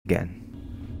Again.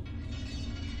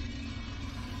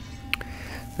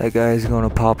 That guy's gonna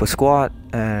pop a squat,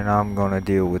 and I'm gonna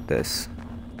deal with this.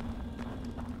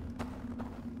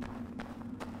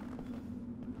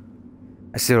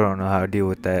 I still don't know how to deal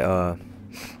with that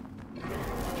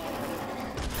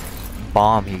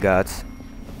bomb he got.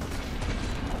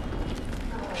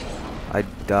 I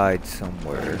died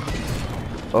somewhere.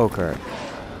 Oh crap.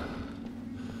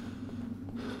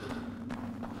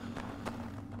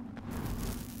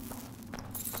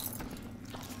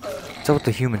 What's up with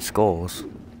the human skulls?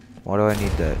 Why do I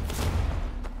need that?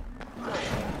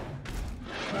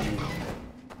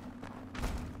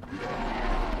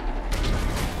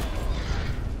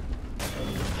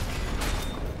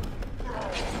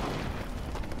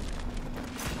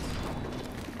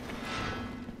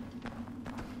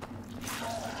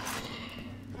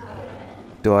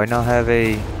 Do I not have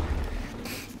a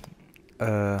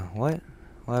what?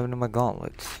 What happened to my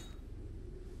gauntlets?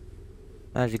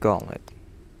 Magic gauntlet.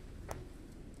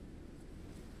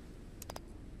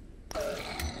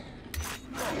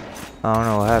 I don't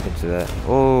know what happened to that.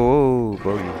 Oh,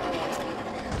 bogey.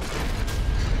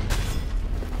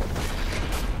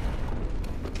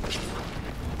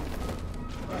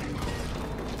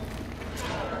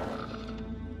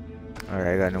 Alright,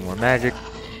 I got no more magic.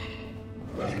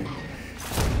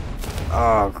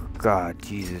 Oh god,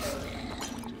 Jesus.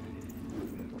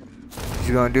 She's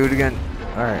gonna do it again.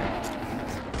 Alright.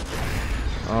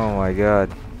 Oh my god.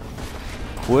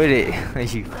 Quit it,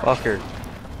 you fucker.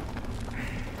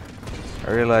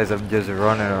 I realize I'm just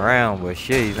running around, but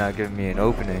shit, he's not giving me an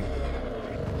opening.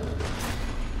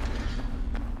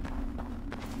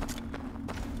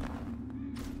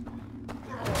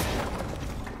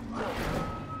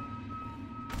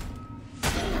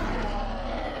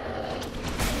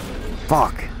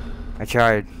 Fuck! I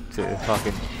tried to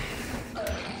fucking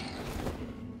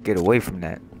get away from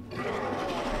that.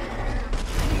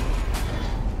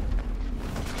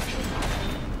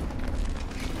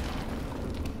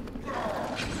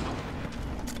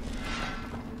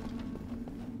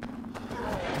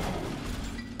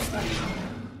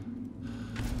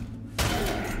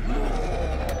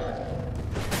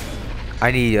 I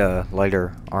need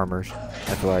lighter armors.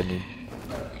 That's what I need.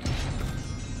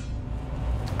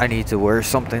 I need to wear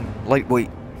something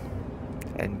lightweight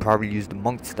and probably use the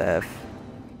monk staff.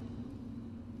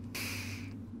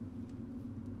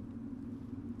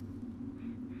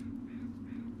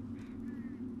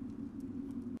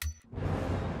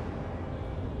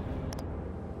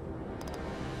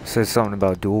 Says something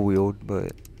about dual wield,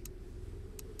 but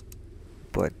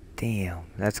damn,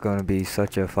 that's gonna be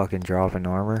such a fucking drop in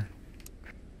armor.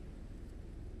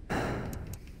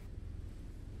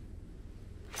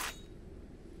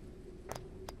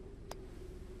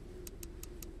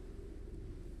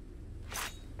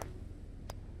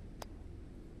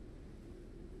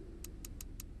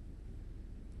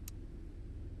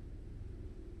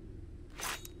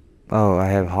 Oh, I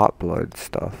have hot blood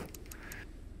stuff.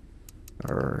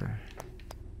 Or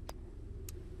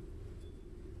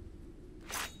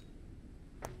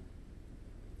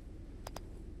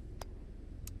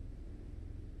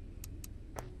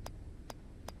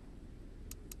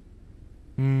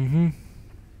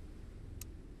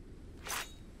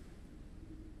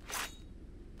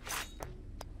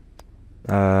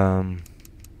um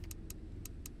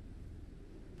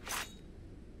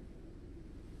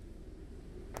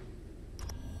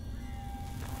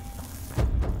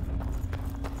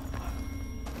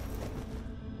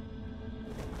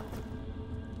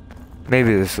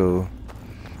maybe this'll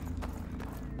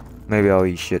maybe I'll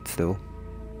eat shit still.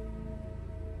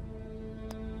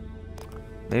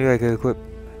 Maybe I could equip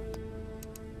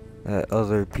that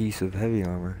other piece of heavy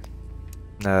armor.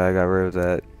 No, I got rid of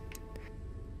that.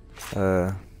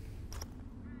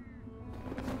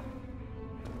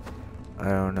 I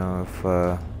don't know if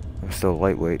I'm still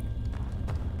lightweight.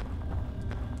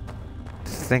 I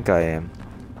think I am.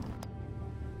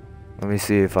 Let me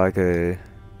see if I could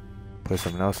put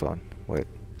something else on. Wait.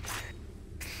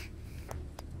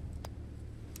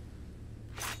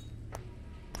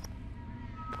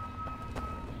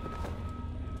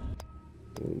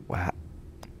 Wow.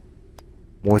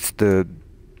 What's the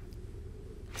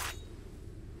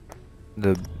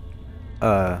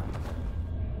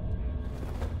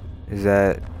is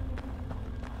that,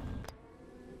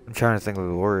 I'm trying to think of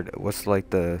the word. What's like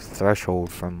the threshold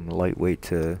from lightweight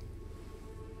to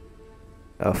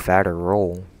a fatter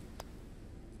roll?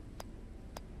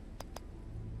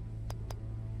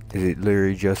 Is it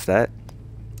literally just that?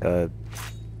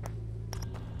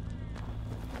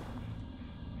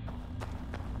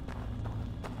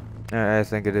 I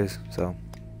think it is, so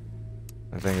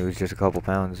I think it was just a couple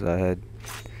pounds I had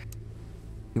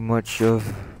too much of.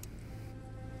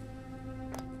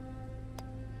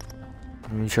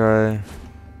 Let me try.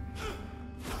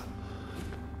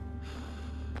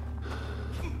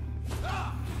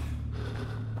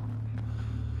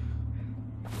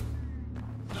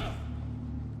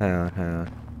 Hang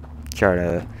on. Try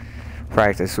to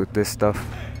practice with this stuff.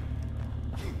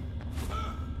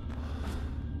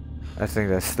 I think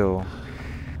that's still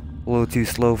a little too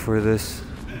slow for this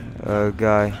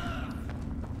guy.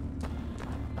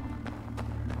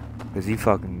 Cause he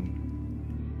fucking...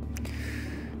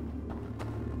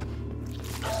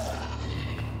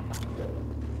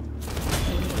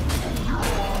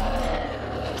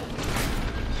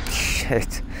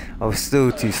 Shit, I was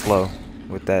still too slow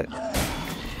with that.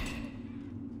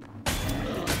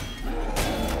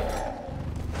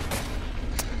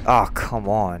 Oh, come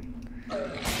on.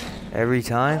 Every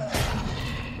time?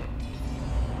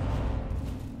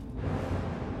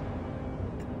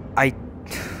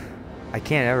 I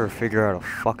can't ever figure out a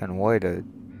fucking way to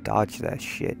dodge that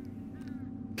shit.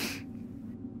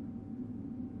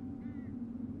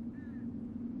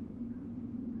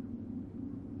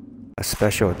 A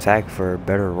special attack for a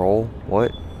better roll?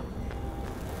 What?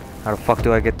 How the fuck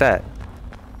do I get that?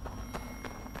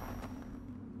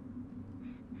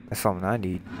 That's something I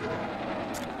need.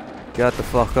 Get the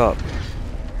fuck up.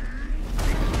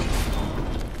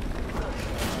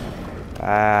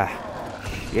 Ah,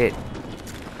 shit.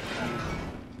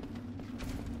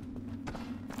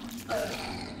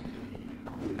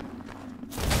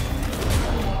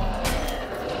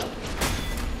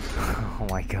 Oh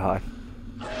my god.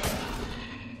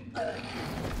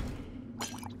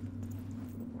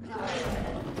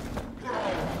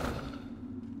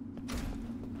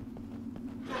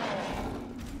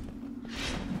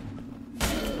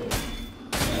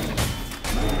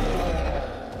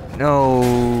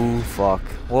 No, fuck.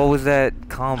 What was that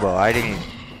combo? I didn't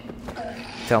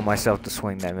tell myself to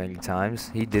swing that many times.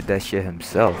 He did that shit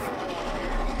himself.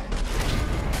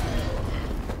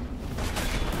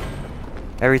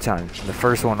 Every time. The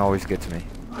first one always gets me.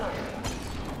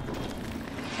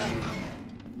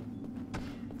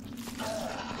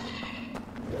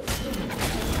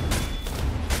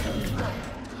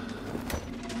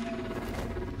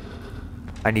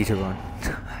 I need to run.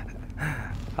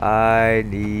 I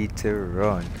need to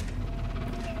run.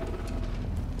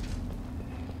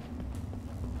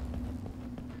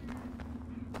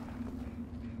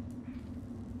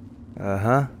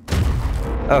 Uh-huh.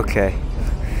 Okay.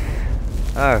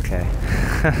 Okay.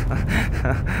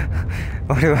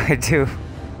 What do I do?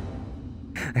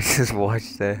 I just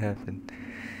watched that happen.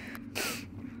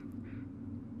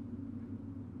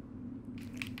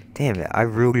 Damn it, I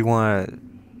really want to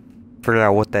figure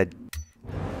out what that...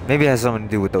 Maybe it has something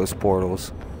to do with those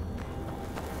portals.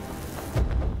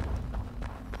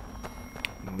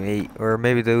 Or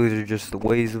maybe those are just the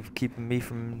ways of keeping me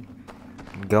from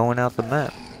going out the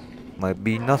map. Might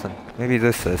be nothing. Maybe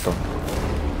this says something.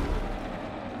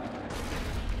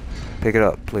 Pick it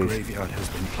up, please. The graveyard has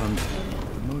been plundered.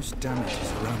 The most damage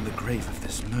is around the grave of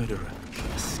this murderer,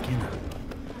 Skinner.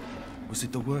 Was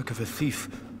it the work of a thief,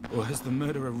 or has the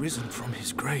murderer risen from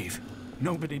his grave?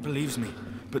 Nobody believes me,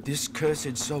 but this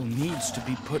cursed soul needs to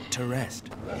be put to rest.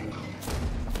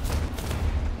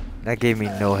 That gave me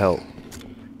no help.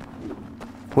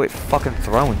 Quit fucking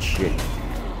throwing shit.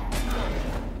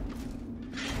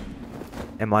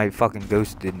 And my fucking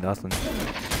ghost did nothing.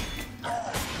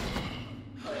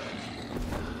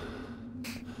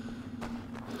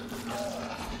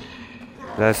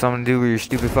 That has something to do with your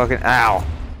stupid fucking... Ow!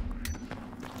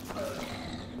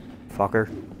 Fucker.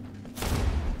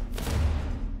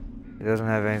 It doesn't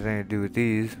have anything to do with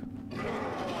these.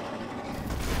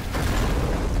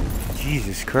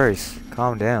 Jesus Christ.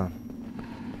 Calm down.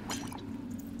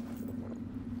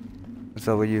 What's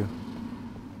up with you?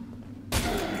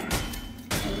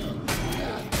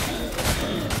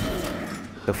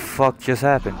 The fuck just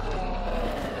happened?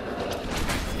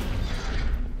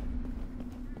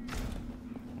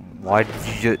 Why did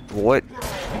you just... What?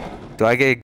 Do I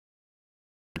get...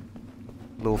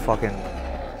 Little fucking...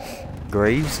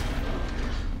 Graves?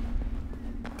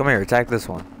 Come here, attack this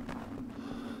one.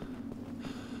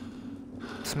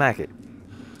 Smack it.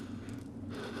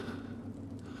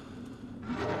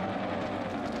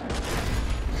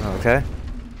 Okay.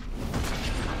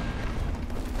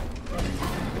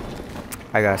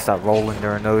 I gotta stop rolling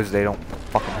during those, they don't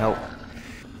fucking help.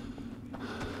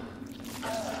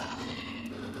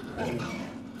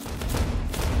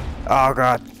 Oh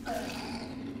god.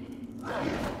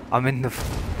 I'm in the...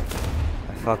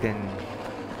 I fucking...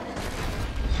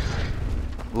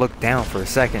 looked down for a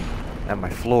second. at my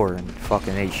floor and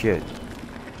fucking ate shit.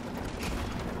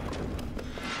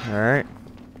 Alright.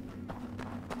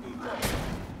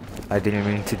 I didn't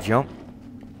mean to jump.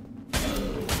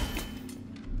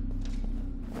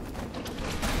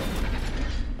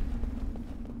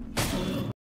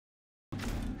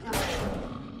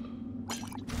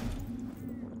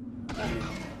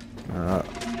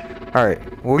 Alright,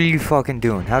 what are you fucking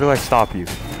doing? How do I stop you?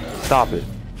 Stop it.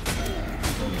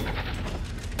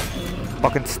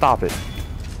 Fucking stop it.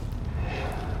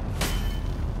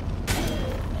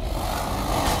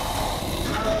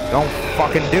 Don't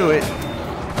fucking do it.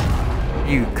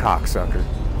 You cocksucker.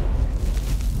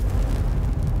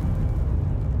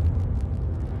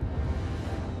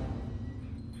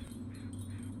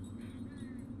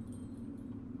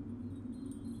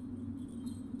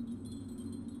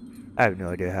 I have no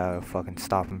idea how to fucking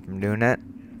stop him from doing that.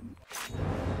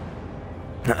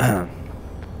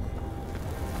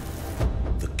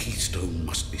 The keystone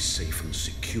must be safe and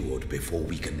secured before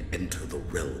we can enter the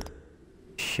realm.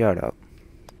 Shut up.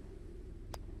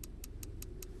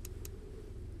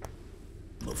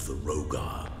 Of the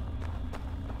Rogar.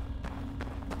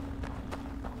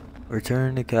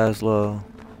 Return to Caslow.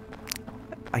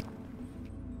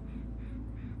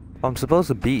 I'm supposed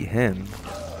to beat him.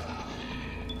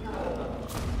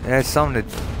 It has something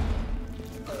to...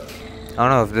 I don't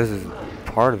know if this is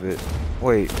part of it.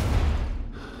 Wait.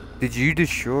 Did you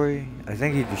destroy... I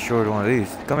think he destroyed one of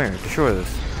these. Come here, destroy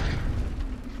this.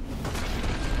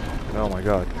 Oh my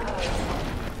god.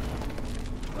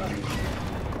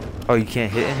 Oh, you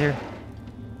can't hit in here?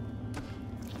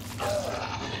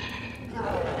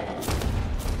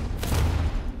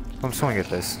 Come swing at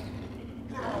this.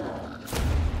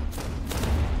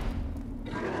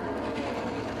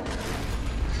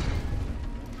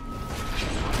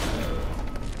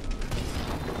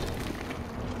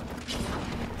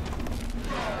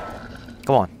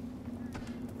 Come on.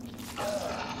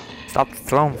 Stop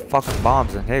throwing fucking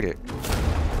bombs and hit it.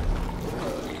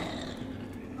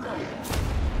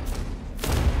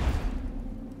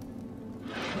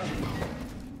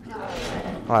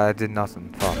 Oh, that did nothing.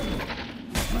 Fuck.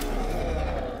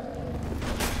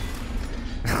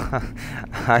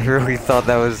 I really thought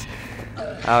that was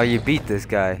how you beat this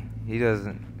guy. He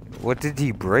doesn't... What did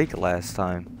he break last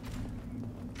time?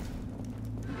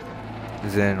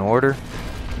 Is it in order?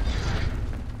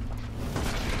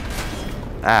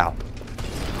 Ow.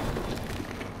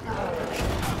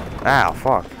 Ow,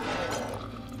 fuck.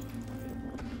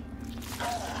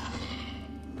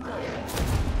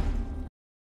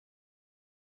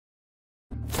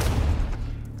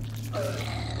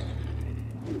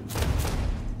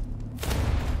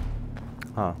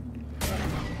 Huh.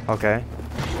 Okay.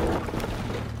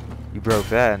 You broke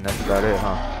that and that's about it,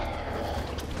 huh?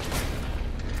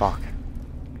 Fuck.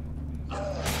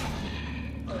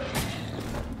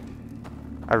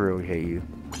 I really hate you.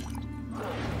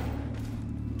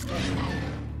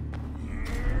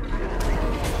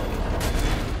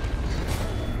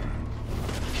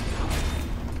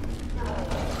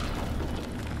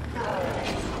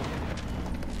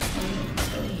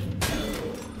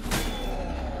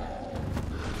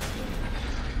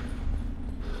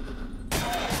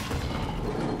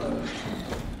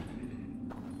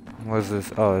 What is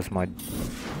this? Oh, it's my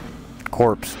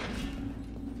corpse.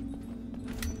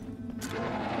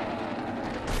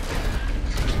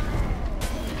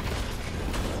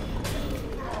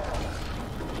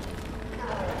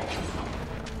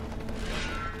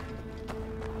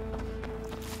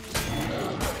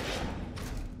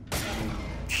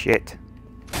 Shit.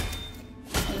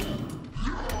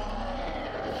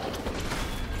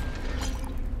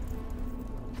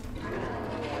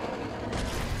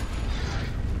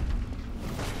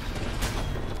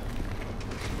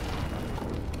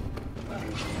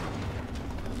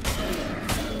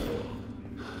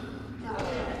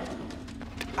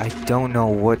 I don't know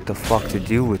what the fuck to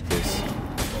do with this.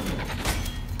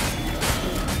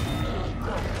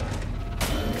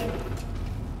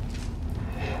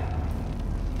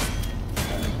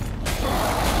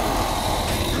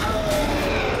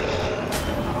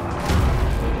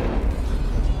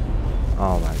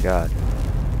 Oh my god.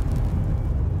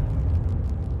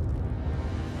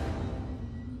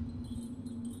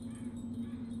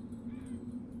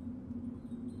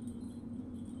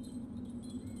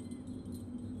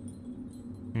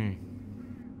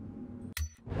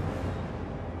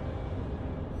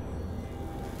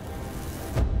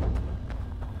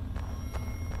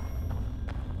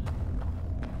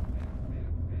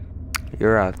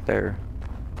 You're out there.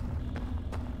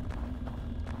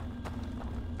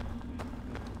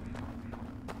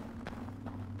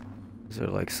 Is there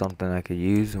like something I could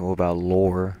use? What about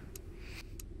lore?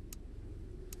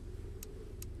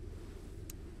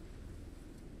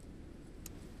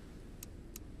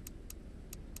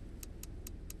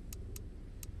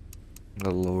 The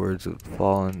lords of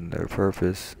fallen their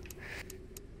purpose.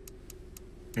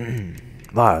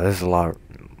 Wow, this is a lot of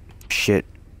shit.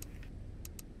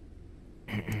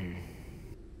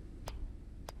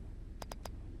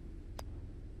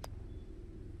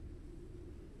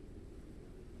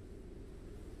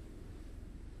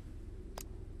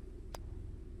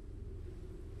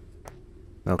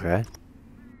 Okay.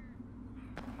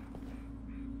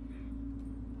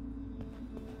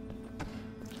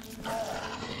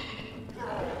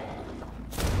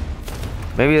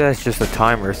 Maybe that's just a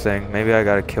timer thing. Maybe I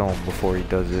gotta kill him before he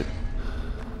does it.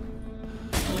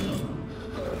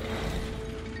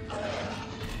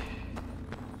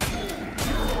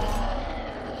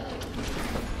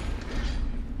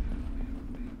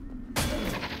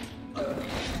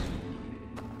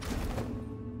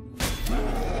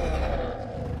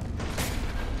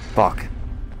 Fuck.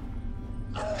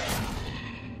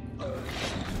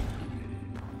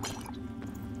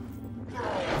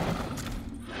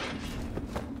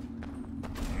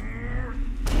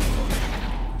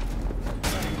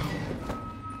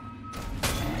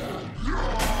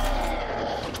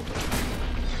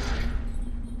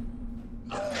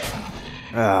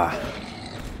 Ah.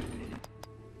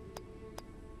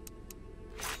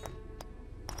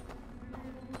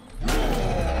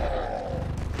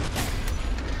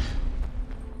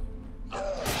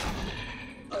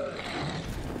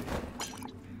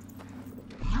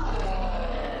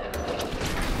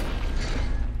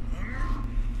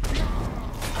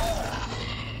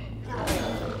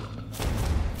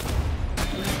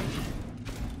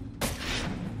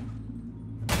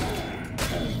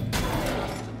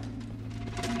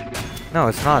 No,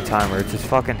 it's not a timer, it's just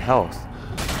fucking health.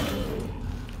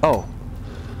 Oh.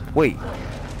 Wait.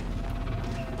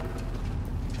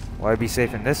 Will I be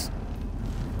safe in this?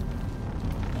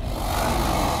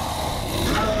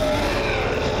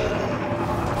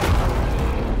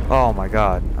 Oh my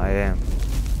god, I am.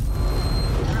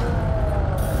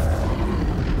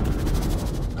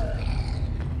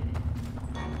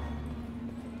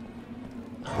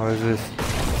 What is this?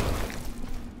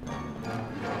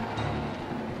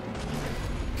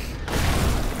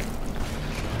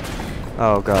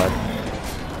 Oh god.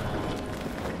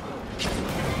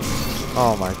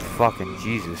 Oh my fucking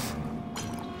Jesus.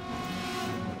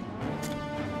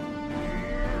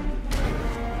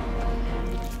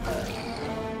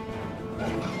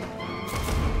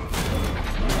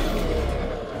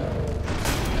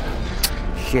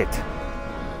 Shit.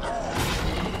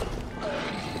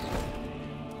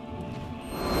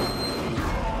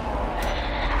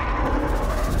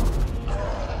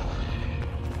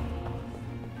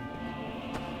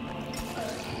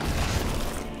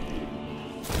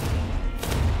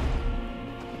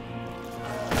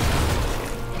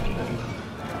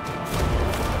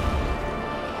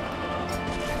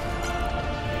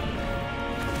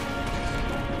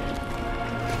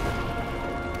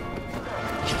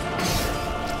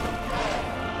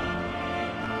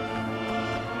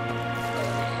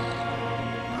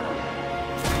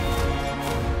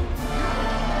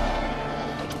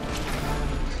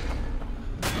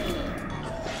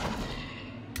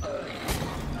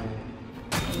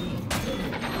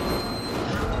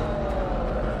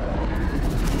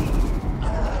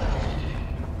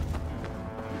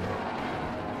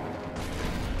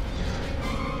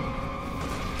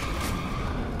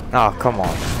 Oh, come on.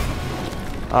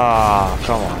 Ah, oh,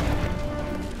 come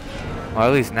on. Well,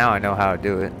 at least now I know how to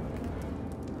do it.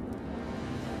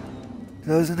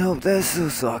 Doesn't help, that still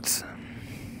sucks.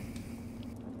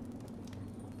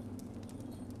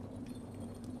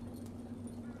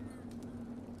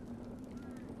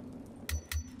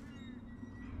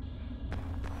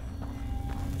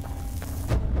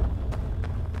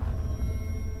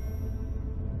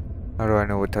 How do I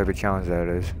know what type of challenge that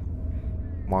is?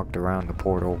 Marked around the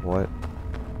portal, what?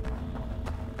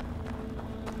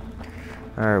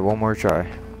 Alright, one more try.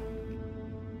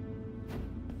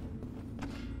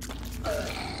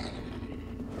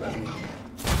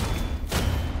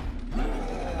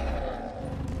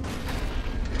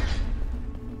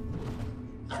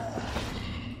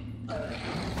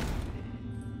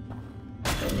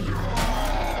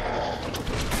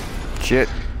 Shit.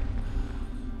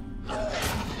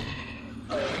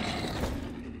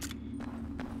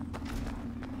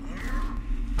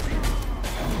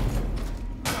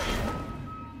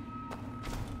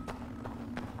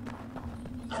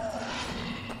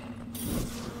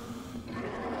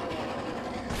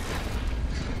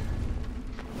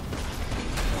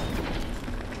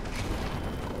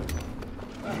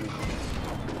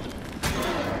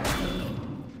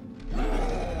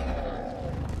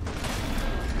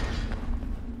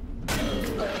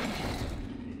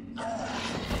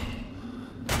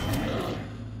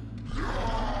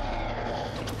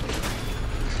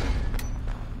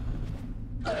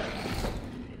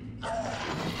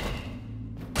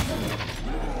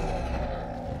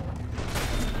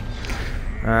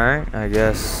 Alright, I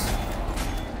guess.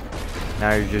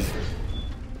 Now you're just...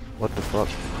 What the fuck?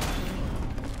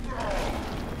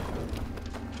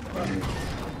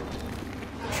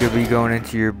 Should be going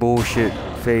into your bullshit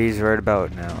phase right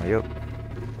about now. Yep.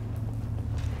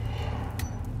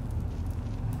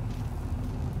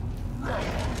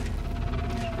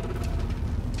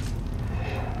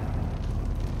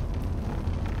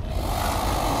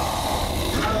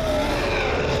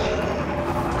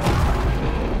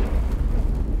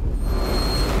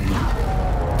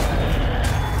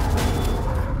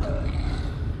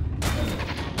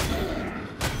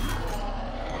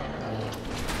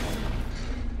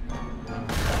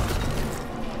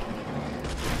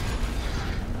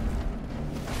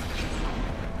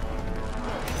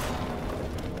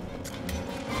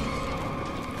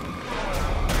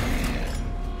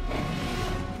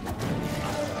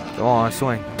 Go on,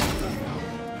 swing.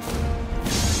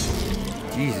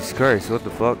 Jesus Christ, what the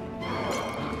fuck?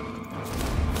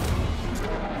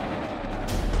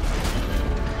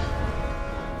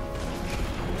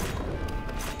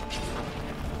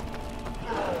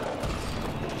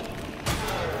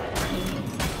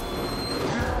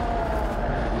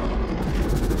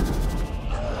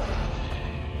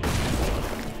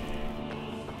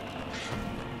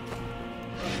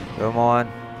 Come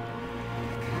on.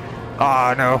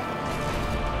 Oh no.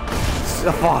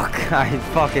 Fuck, I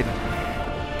fucking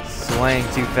swang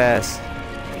too fast.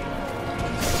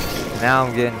 Now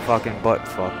I'm getting fucking butt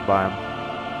fucked by him.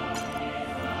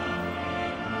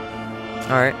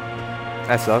 Alright.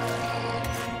 That sucks.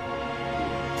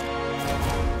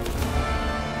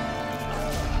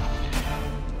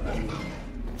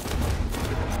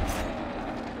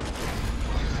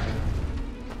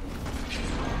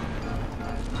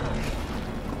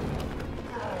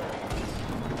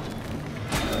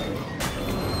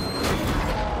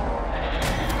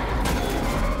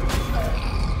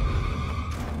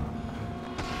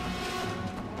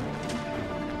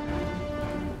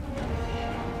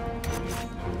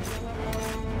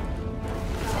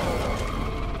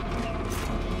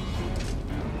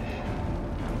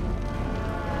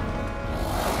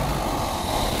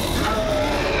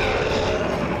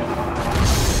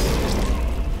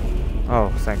 Oh,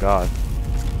 thank God.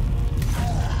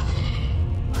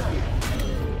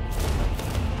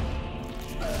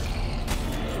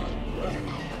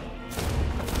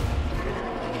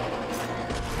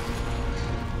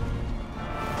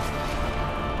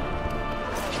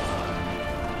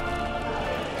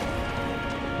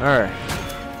 All right.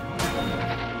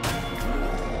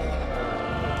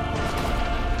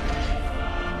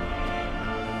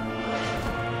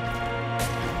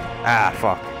 Ah,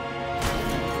 fuck.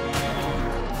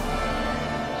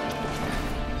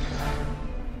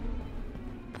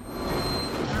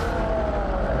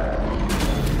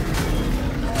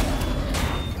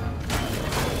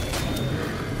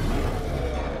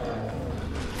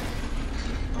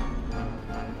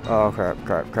 Oh,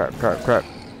 crap.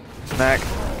 Smack.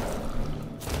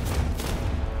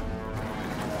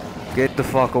 Get the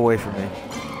fuck away from me.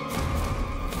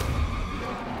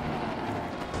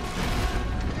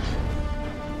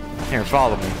 Here,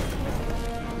 follow me.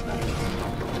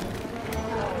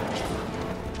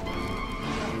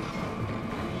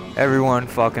 Everyone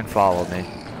fucking follow me.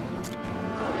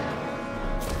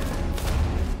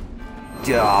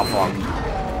 Oh, fuck.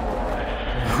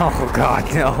 Oh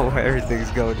god, no, everything's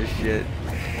going to shit.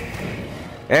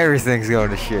 Everything's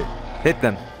going to shit. Hit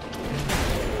them.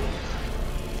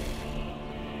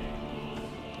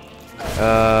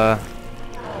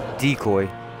 Decoy.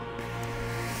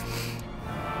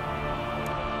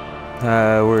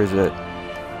 Where is it?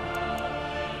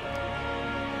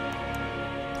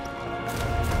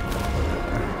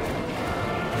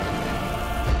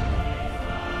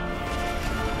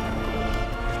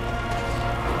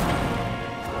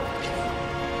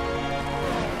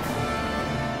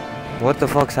 What the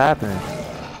fuck's happening?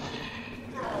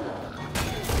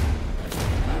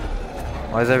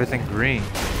 Why is everything green?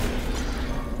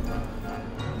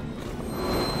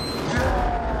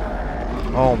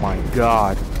 Oh my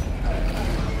god.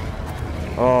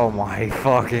 Oh my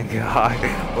fucking god.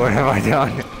 What have I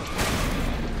done?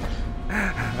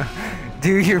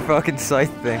 Do your fucking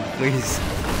scythe thing, please.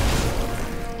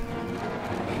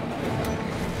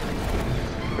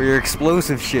 Or your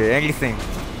explosive shit, anything.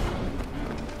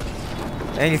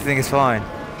 Anything is fine.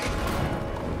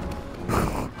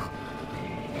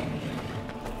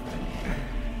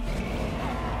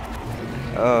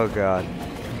 Oh god.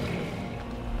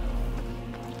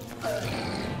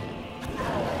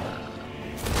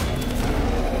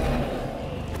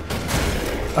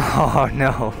 Oh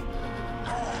no.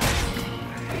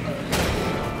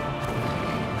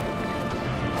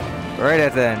 Right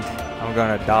at the end. I'm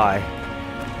gonna die.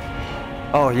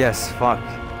 Oh, yes. Fuck.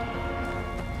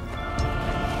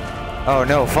 Oh,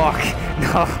 no. Fuck.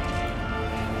 No.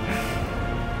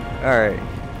 Alright.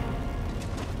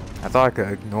 I thought I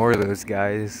could ignore those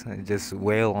guys and just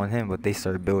wail on him, but they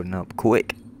started building up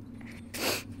quick.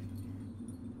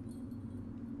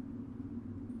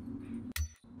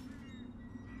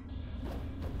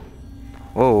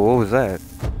 Whoa, what was that?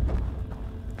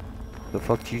 The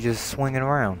fuck you just swinging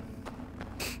around?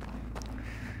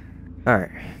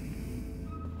 Alright.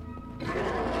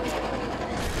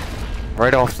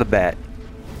 Right off the bat.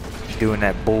 Doing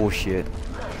that bullshit.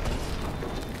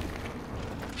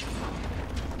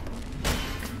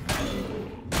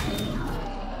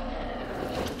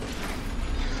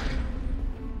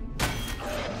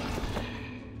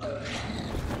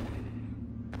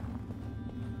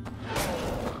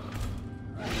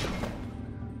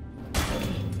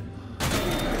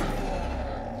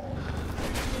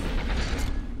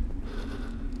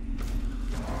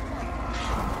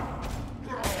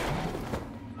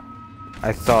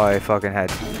 I thought I fucking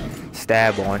had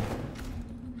stab on.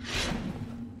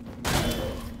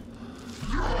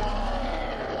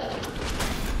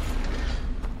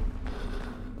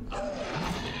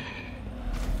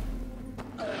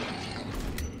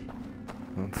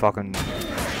 I'm fucking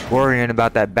worrying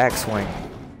about that backswing.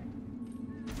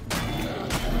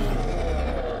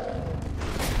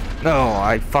 No,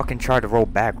 I fucking tried to roll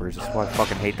backwards. That's why I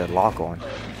fucking hate that lock on.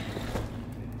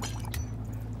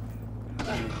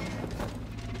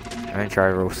 I didn't try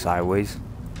to roll sideways.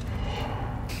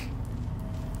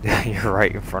 You're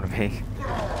right in front of me.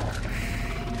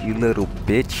 You little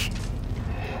bitch.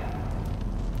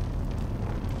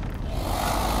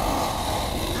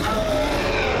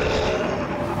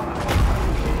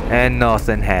 And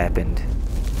nothing happened.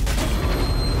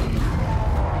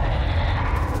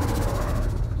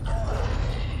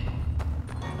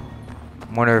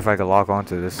 I wonder if I could lock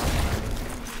onto this.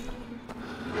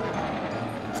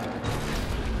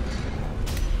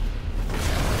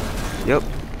 Yep.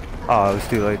 Oh, it was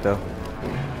too late though.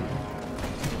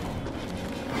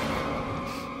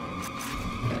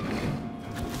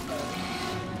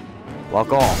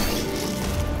 Lock on.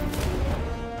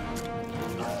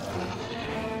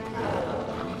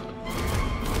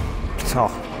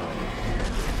 Oh.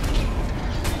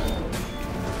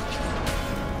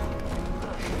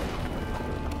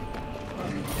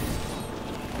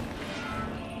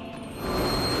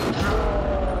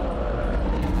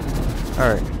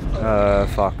 Alright.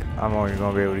 Fuck. I'm only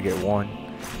gonna be able to get one.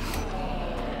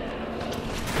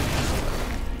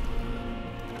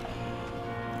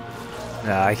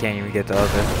 Nah, I can't even get the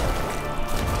other.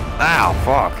 Ow,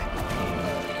 fuck.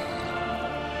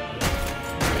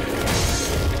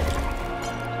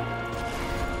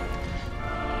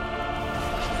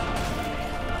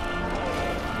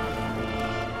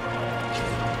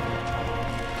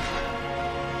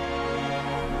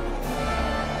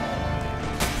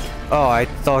 Oh, I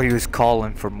thought he was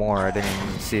calling for more. I didn't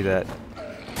even see that.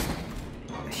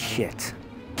 Shit.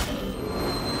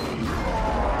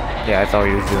 Yeah, I thought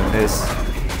he was doing this.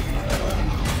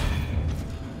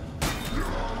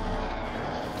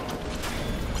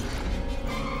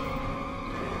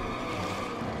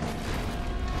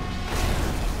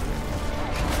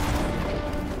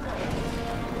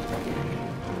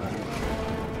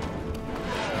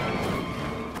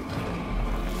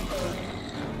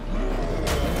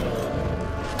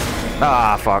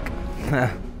 Ah, fuck.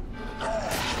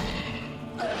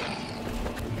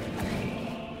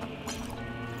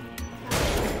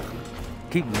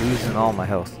 Keep losing all my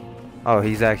health. Oh,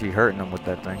 he's actually hurting him with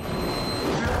that thing.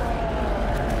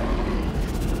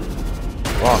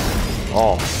 Fuck.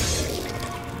 Oh.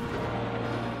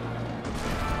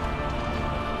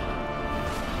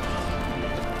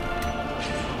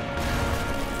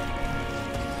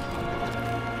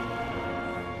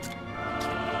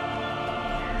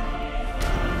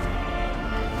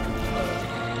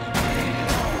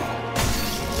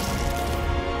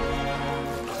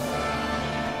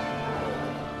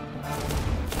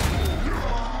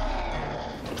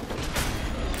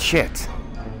 Shit.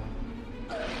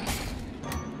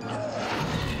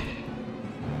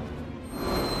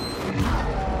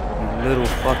 You little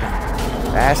fucking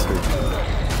bastard.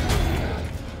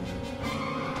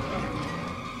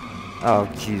 Oh,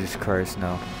 Jesus Christ,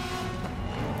 no.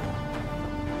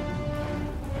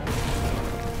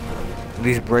 At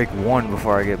least break one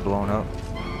before I get blown up.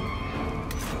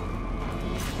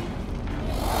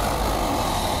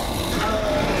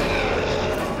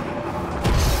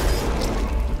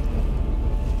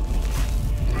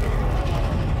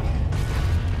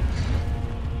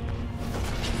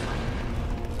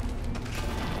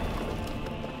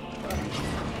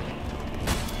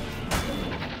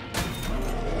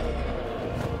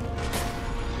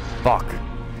 Fuck.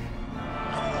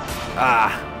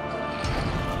 Ah.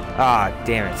 Ah,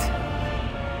 damn it.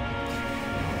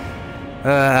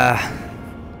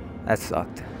 That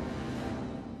sucked.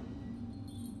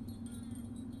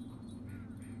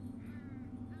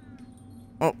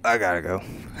 Oh, I gotta go.